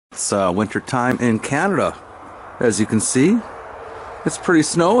It's winter time in Canada. As you can see, it's pretty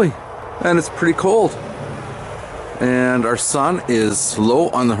snowy and it's pretty cold. And our sun is low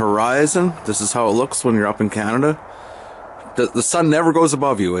on the horizon. This is how it looks when you're up in Canada. The sun never goes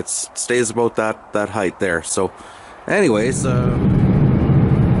above you. It stays about that height there. So anyways,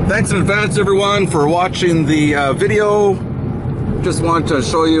 thanks in advance everyone for watching the video. Just want to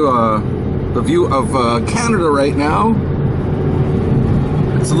show you the view of Canada right now.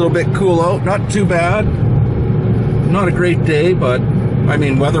 It's a little bit cool out, not too bad. Not a great day, but I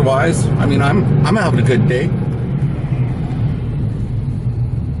mean weather-wise, I mean I'm having a good day.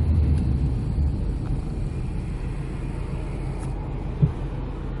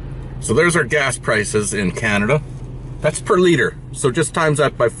 So there's our gas prices in Canada. That's per liter, so just times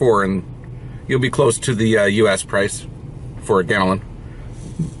that by 4 and you'll be close to the US price for a gallon.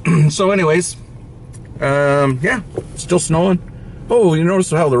 So anyways, yeah, still snowing. Oh, you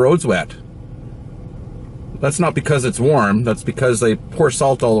notice how the road's wet? That's not because it's warm, that's because they pour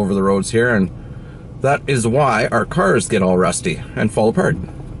salt all over the roads here, and that is why our cars get all rusty and fall apart.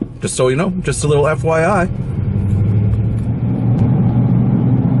 Just so you know, just a little FYI.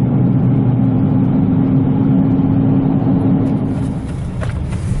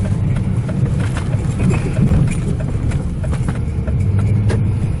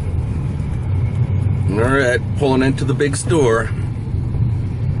 Alright, pulling into the big store.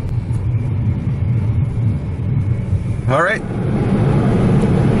 Alright.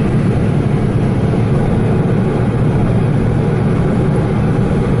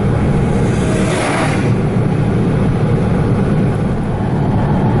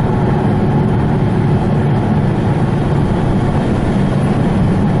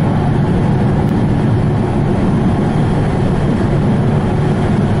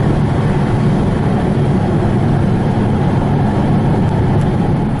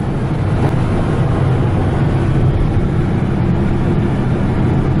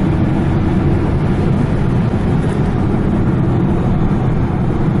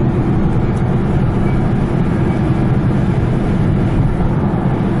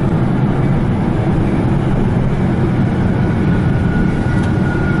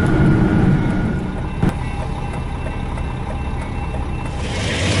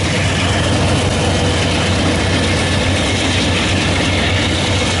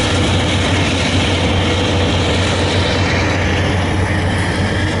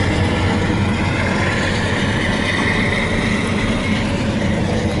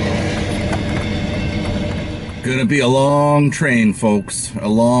 Gonna be a long train, folks. A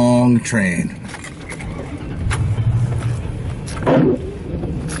long train.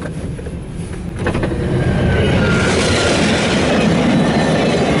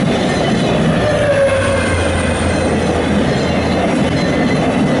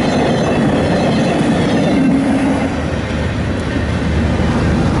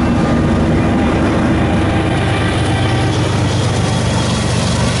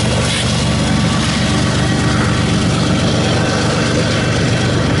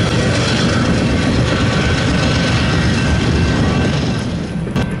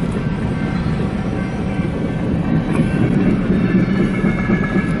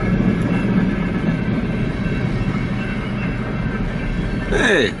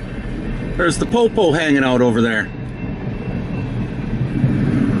 Hey, there's the popo hanging out over there.